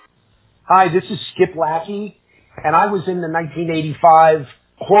Hi, this is Skip Lackey, and I was in the 1985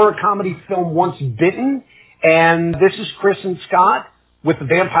 horror comedy film Once Bitten, and this is Chris and Scott with the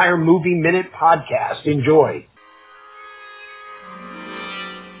Vampire Movie Minute Podcast. Enjoy.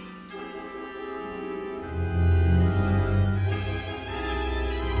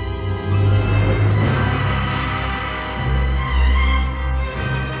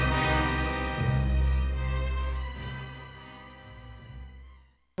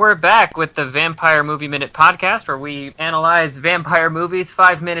 We're back with the Vampire Movie Minute Podcast, where we analyze vampire movies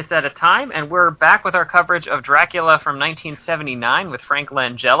 5 minutes at a time, and we're back with our coverage of Dracula from 1979 with Frank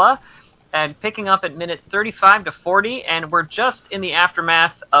Langella, and picking up at minutes 35 to 40, and we're just in the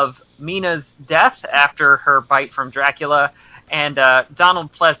aftermath of Mina's death after her bite from Dracula, and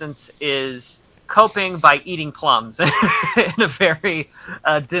Donald Pleasance is coping by eating plums in a very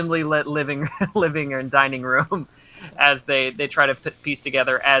dimly lit living and dining room, as they try to piece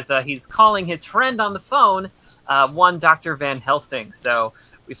together, as he's calling his friend on the phone, one Dr. Vanhelsing. So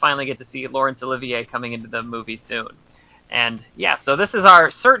we finally get to see Laurence Olivier coming into the movie soon. And yeah, so this is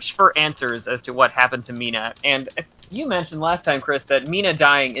our search for answers as to what happened to Mina. And you mentioned last time, Chris, that Mina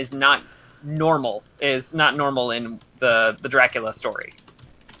dying is not normal in the Dracula story.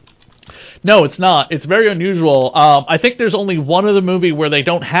 No, it's not. It's very unusual. I think there's only one other movie where they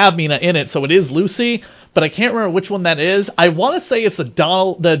don't have Mina in it, so it is Lucy, but I can't remember which one that is. I want to say it's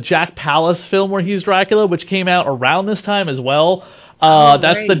the Jack Palance film where he's Dracula, which came out around this time as well.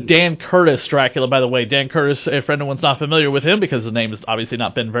 That's the Dan Curtis Dracula, by the way. Dan Curtis, if anyone's not familiar with him, because his name has obviously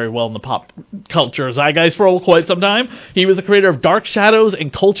not been very well in the pop culture zeitgeist for quite some time, he was the creator of Dark Shadows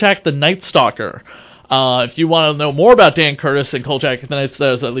and Kolchak the Night Stalker. If you want to know more about Dan Curtis and Kolchak the Night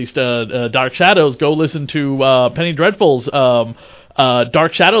Stalker, at least Dark Shadows, go listen to Penny Dreadful's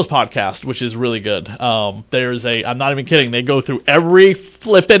Dark Shadows podcast, which is really good. I'm not even kidding, they go through every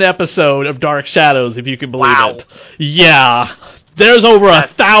flippin' episode of Dark Shadows, if you can believe it. Yeah, there's over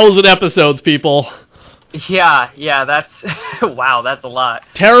 1,000 episodes, people. Yeah, that's wow, that's a lot.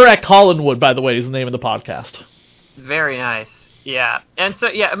 Terror at Collinwood, by the way, is the name of the podcast. Very nice. Yeah, and so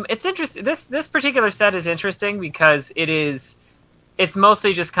it's interesting. This particular set is interesting because it's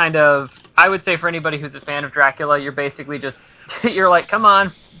mostly just kind of, I would say, for anybody who's a fan of Dracula, you're basically just you're like, come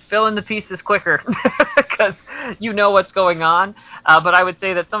on, fill in the pieces quicker because you know what's going on. But I would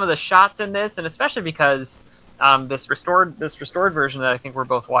say that some of the shots in this, and especially because this restored version that I think we're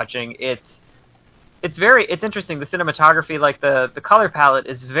both watching, it's interesting. The cinematography, like the color palette,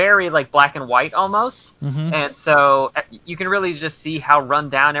 is very like black and white almost, and so you can really just see how run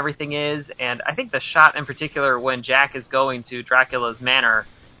down everything is. And I think the shot in particular when Jack is going to Dracula's manor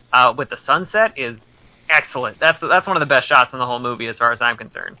with the sunset is excellent. That's one of the best shots in the whole movie, as far as I'm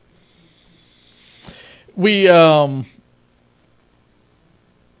concerned. We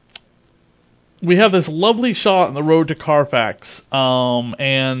have this lovely shot on the road to Carfax,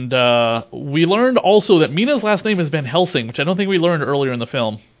 and we learned also that Mina's last name is Vanhelsing, which I don't think we learned earlier in the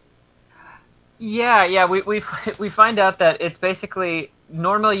film. Yeah, we find out that it's basically,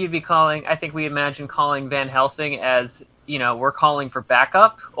 normally you'd be calling, I think we imagine calling Vanhelsing as, we're calling for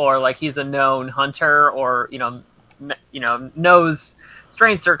backup, or like he's a known hunter, or, knows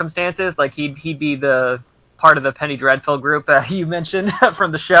strange circumstances, like he'd be the part of the Penny Dreadful group you mentioned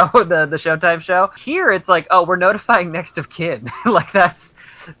from the show, the Showtime show. Here it's like, oh, we're notifying next of kin. Like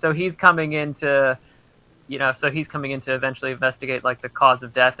so he's coming in to eventually investigate like the cause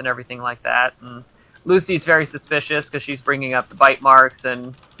of death and everything like that. And Lucy's very suspicious because she's bringing up the bite marks,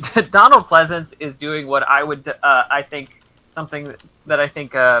 and Donald Pleasance is doing what I would, I think, something that I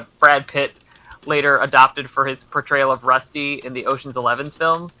think Brad Pitt later adopted for his portrayal of Rusty in the Ocean's 11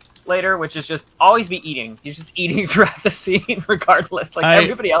 films later, which is just always be eating. He's just eating throughout the scene regardless. Like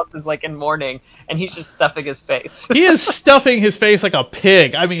everybody else is like in mourning, and he's just stuffing his face. He is stuffing his face like a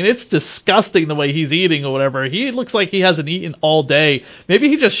pig. I mean, it's disgusting the way he's eating or whatever. He looks like he hasn't eaten all day. Maybe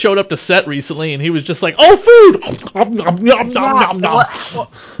he just showed up to set recently and he was just like, oh, food!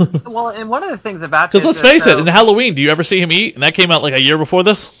 Well, and one of the things about this, because let's face it, in Halloween, do you ever see him eat? And that came out like a year before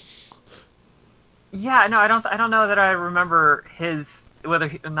this? Yeah, no, I don't know that I remember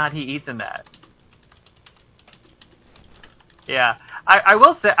whether or not he eats in that. Yeah, I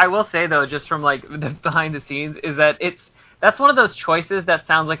will say though, just from like the behind the scenes, is that that's one of those choices that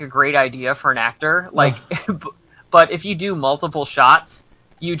sounds like a great idea for an actor. Like, but if you do multiple shots,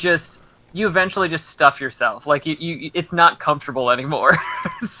 you eventually just stuff yourself. Like it's not comfortable anymore.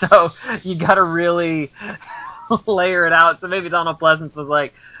 So you gotta really layer it out. So maybe Donald Pleasance was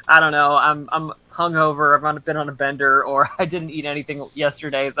like, I don't know, I'm hungover, I've been on a bender, or I didn't eat anything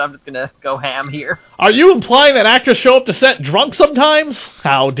yesterday, so I'm just gonna go ham here. Are you implying that actors show up to set drunk sometimes?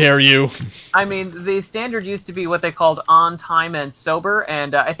 How dare you? I mean, the standard used to be what they called on time and sober,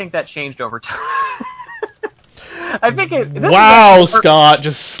 and I think that changed over time. I think Wow, Scott,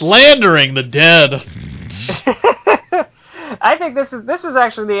 just slandering the dead. I think this is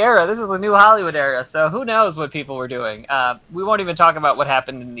actually the era. This is the new Hollywood era. So who knows what people were doing? We won't even talk about what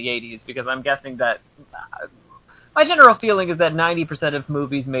happened in the 80s, because I'm guessing that my general feeling is that 90% of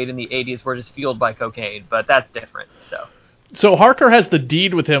movies made in the 80s were just fueled by cocaine, but that's different. So Harker has the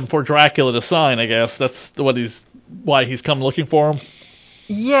deed with him for Dracula to sign, I guess. That's why he's come looking for him.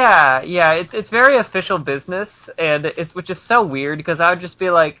 Yeah, it's very official business, and which is so weird, because I would just be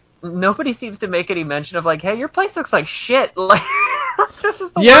like, nobody seems to make any mention of, like, hey, your place looks like shit. Like, this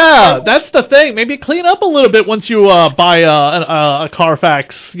is the worst. That's the thing. Maybe clean up a little bit once you buy a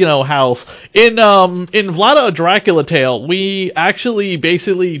Carfax, house. In Vlad a Dracula Tale, we actually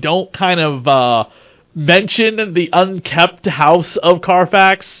basically don't kind of mention the unkept house of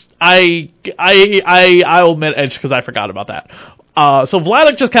Carfax. I'll admit it's because I forgot about that. So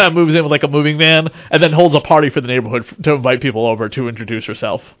Vlad just kind of moves in with like a moving van, and then holds a party for the neighborhood to invite people over to introduce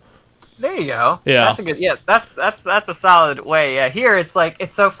herself. There you go. Yeah, that's a good. Yeah, that's a solid way. Yeah, here it's like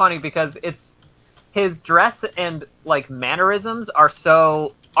it's so funny because it's his dress and like mannerisms are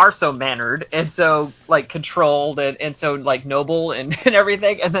so mannered and so like controlled and so like noble and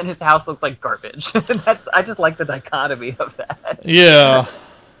everything, and then his house looks like garbage. I just like the dichotomy of that. Yeah.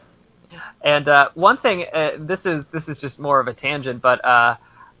 And one thing, this is just more of a tangent, but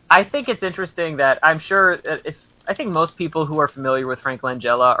I think it's interesting that I'm sure I think most people who are familiar with Frank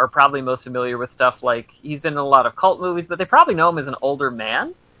Langella are probably most familiar with stuff like he's been in a lot of cult movies, but they probably know him as an older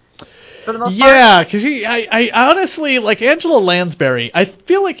man. For the most part. Yeah, because I honestly, like Angela Lansbury, I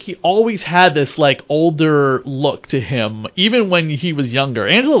feel like he always had this like older look to him, even when he was younger.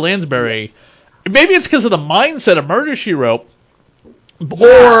 Angela Lansbury, maybe it's because of the mindset of Murder, She Wrote. Yeah.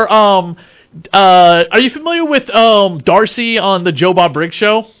 Or, are you familiar with Darcy on the Joe Bob Briggs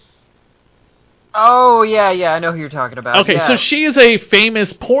show? Oh, yeah, I know who you're talking about. Okay, yeah. So she is a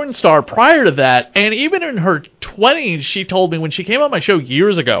famous porn star prior to that, and even in her 20s, she told me when she came on my show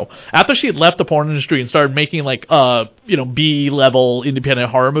years ago, after she had left the porn industry and started making, like, B-level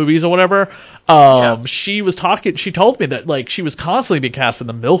independent horror movies or whatever, she told me that, like, she was constantly being cast in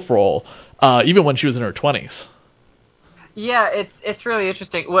the MILF role, even when she was in her 20s. Yeah, it's really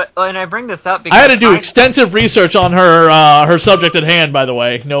interesting. And I bring this up because I had to do extensive research on her subject at hand. By the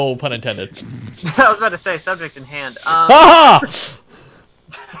way, no pun intended. I was about to say subject in hand.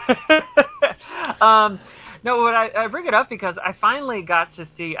 No, I bring it up because I finally got to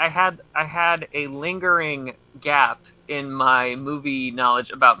see. I had a lingering gap in my movie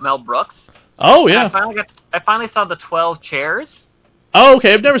knowledge about Mel Brooks. Oh yeah. I finally saw the 12 Chairs. Oh,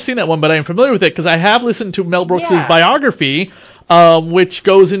 okay. I've never seen that one, but I'm familiar with it because I have listened to Mel Brooks' biography, which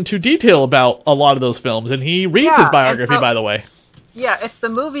goes into detail about a lot of those films, and he reads his biography, by the way. Yeah, it's the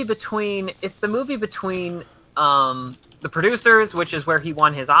movie between The Producers, which is where he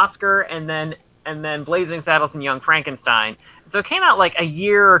won his Oscar, and then Blazing Saddles and Young Frankenstein. So it came out like a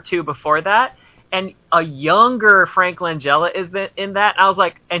year or two before that. And a younger Frank Langella is in that. And I was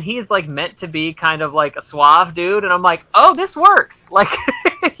like, and he's like meant to be kind of like a suave dude. And I'm like, oh, this works. Like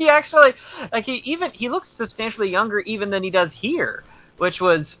he actually, like he looks substantially younger even than he does here, which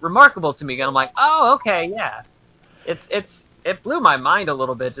was remarkable to me. And I'm like, oh, okay, yeah. It blew my mind a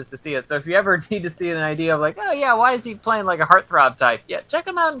little bit just to see it. So if you ever need to see an idea of like, oh yeah, why is he playing like a heartthrob type? Yeah, check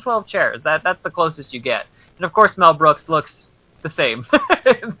him out in 12 Chairs. That's the closest you get. And of course, Mel Brooks looks the same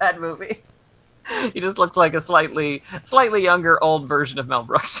in that movie. He just looks like a slightly younger, old version of Mel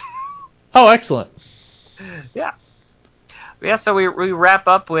Brooks. Oh, excellent. Yeah. So we wrap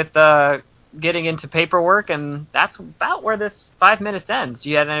up with getting into paperwork, and that's about where this 5 minutes ends. Do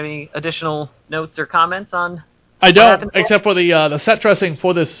you have any additional notes or comments on? I don't, except for the set dressing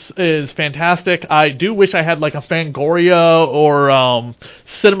for this is fantastic. I do wish I had like a Fangoria or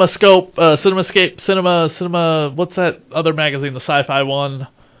CinemaScope, Cinema. What's that other magazine? The sci-fi one.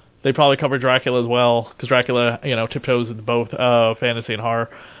 They probably cover Dracula as well, because Dracula, tiptoes into both fantasy and horror.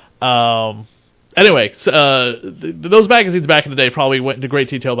 Anyway, those magazines back in the day probably went into great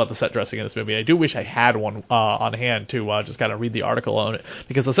detail about the set dressing in this movie. I do wish I had one on hand to just kind of read the article on it,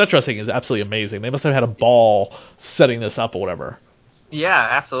 because the set dressing is absolutely amazing. They must have had a ball setting this up or whatever. Yeah,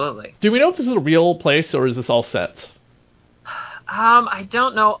 absolutely. Do we know if this is a real place, or is this all sets? I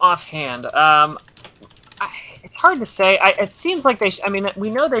don't know offhand. It's hard to say. It seems like we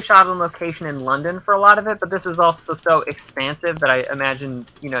know they shot on location in London for a lot of it, but this is also so expansive that I imagine,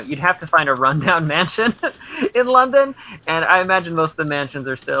 you'd have to find a rundown mansion in London, and I imagine most of the mansions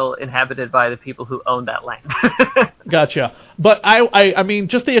are still inhabited by the people who own that land. Gotcha. But I mean,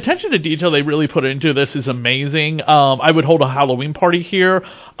 just the attention to detail they really put into this is amazing. I would hold a Halloween party here.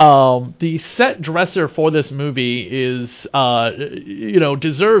 The set dresser for this movie is,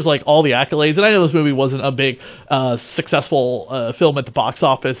 deserves like all the accolades. And I know this movie wasn't a big successful film at the box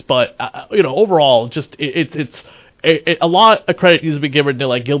office, but overall, just it's a lot of credit needs to be given to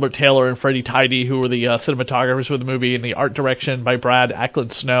like Gilbert Taylor and Freddie Tidy, who were the cinematographers for the movie, and the art direction by Brad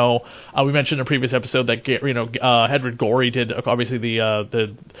Ackland Snow. We mentioned in a previous episode that Edward Gorey did obviously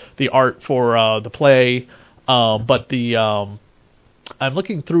the art for the play, but I'm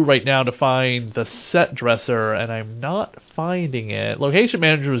looking through right now to find the set dresser, and I'm not finding it. Location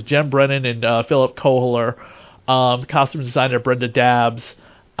manager was Jem Brennan and Philip Kohler. Costume designer Brenda Dabbs.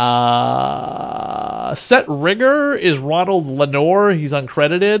 Set rigger is Ronald Lenore. He's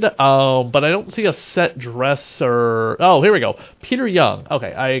uncredited, but I don't see a set dresser. Oh, here we go. Peter Young.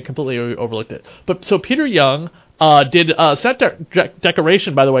 Okay, I completely overlooked it. But so Peter Young did set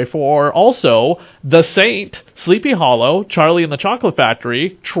decoration, by the way, for also The Saint, Sleepy Hollow, Charlie and the Chocolate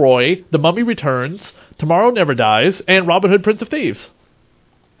Factory, Troy, The Mummy Returns, Tomorrow Never Dies, and Robin Hood, Prince of Thieves.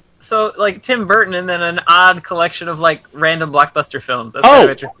 So, like, Tim Burton and then an odd collection of, like, random blockbuster films. That's kind of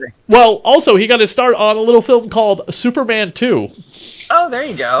interesting. Well, also, he got his start on a little film called Superman 2. Oh, there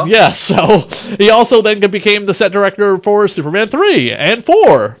you go. Yeah, so he also then became the set director for Superman 3 and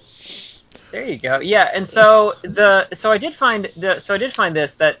 4. There you go. Yeah, and so I did find this,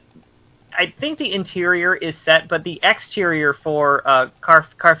 that I think the interior is set, but the exterior for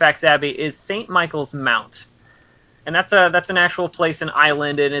Carfax Abbey is St. Michael's Mount. And that's an actual place in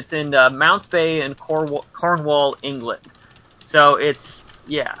Ireland, and it's in Mounts Bay in Cornwall, England. So it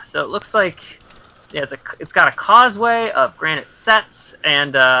looks like it's got a causeway of granite sets,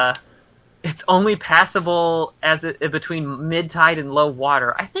 and it's only passable between mid-tide and low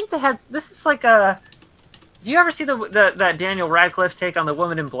water. I think this is like a. Do you ever see that Daniel Radcliffe take on The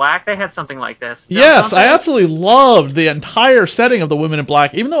Woman in Black? They had something like this. Yes, I absolutely loved the entire setting of The Woman in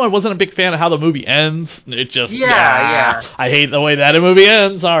Black, even though I wasn't a big fan of how the movie ends. It just, yeah. I hate the way that movie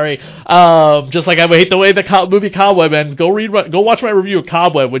ends, sorry. Just like I hate the way the movie Cobweb ends. Go watch my review of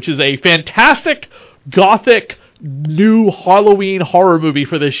Cobweb, which is a fantastic, gothic, new Halloween horror movie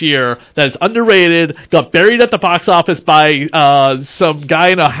for this year that is underrated, got buried at the box office by some guy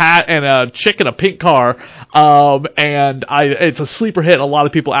in a hat and a chick in a pink car, and it's a sleeper hit. A lot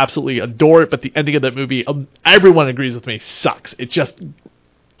of people absolutely adore it, but the ending of that movie, everyone agrees with me, sucks. It just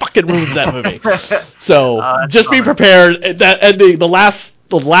fucking ruins that movie. So just be prepared. That ending, the last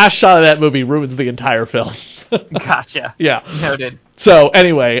shot of that movie ruins the entire film. Gotcha. Yeah. Noted. So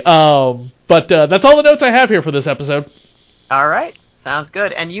anyway, but that's all the notes I have here for this episode. All right. Sounds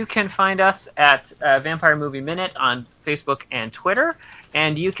good. And you can find us at Vampire Movie Minute on Facebook and Twitter.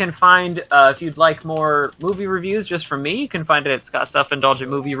 And you can find, if you'd like more movie reviews just from me, you can find it at Scott's Self-Indulgent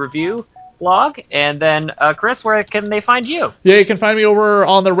Movie Review blog. And then, Chris, where can they find you? Yeah, you can find me over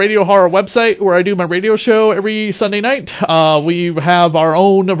on the Radio Horror website where I do my radio show every Sunday night. We have our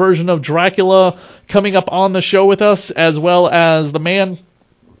own version of Dracula coming up on the show with us, as well as the man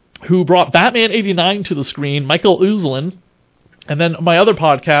who brought Batman 89 to the screen, Michael Uzlin. And then my other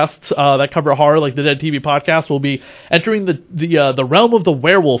podcasts that cover horror, like the Dead TV podcast, will be entering the realm of the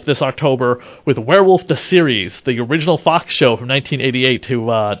werewolf this October with Werewolf the Series, the original Fox show from 1988 to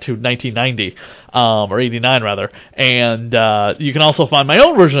 1990, or 89 rather. And you can also find my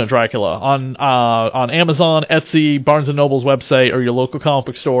own version of Dracula on Amazon, Etsy, Barnes & Noble's website, or your local comic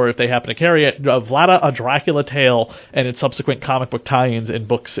book store if they happen to carry it. Vlada, a Dracula Tale, and its subsequent comic book tie-ins in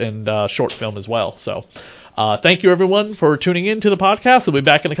books and short film as well. So. Thank you, everyone, for tuning in to the podcast. We'll be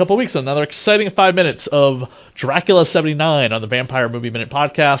back in a couple of weeks with another exciting 5 minutes of Dracula 79 on the Vampire Movie Minute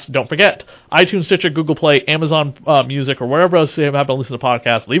podcast. Don't forget, iTunes, Stitcher, Google Play, Amazon Music, or wherever else you happen to listen to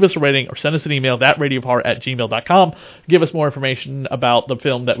podcasts. Leave us a rating or send us an email, thatradiohorror@gmail.com. Give us more information about the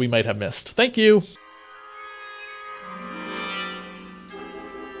film that we might have missed. Thank you.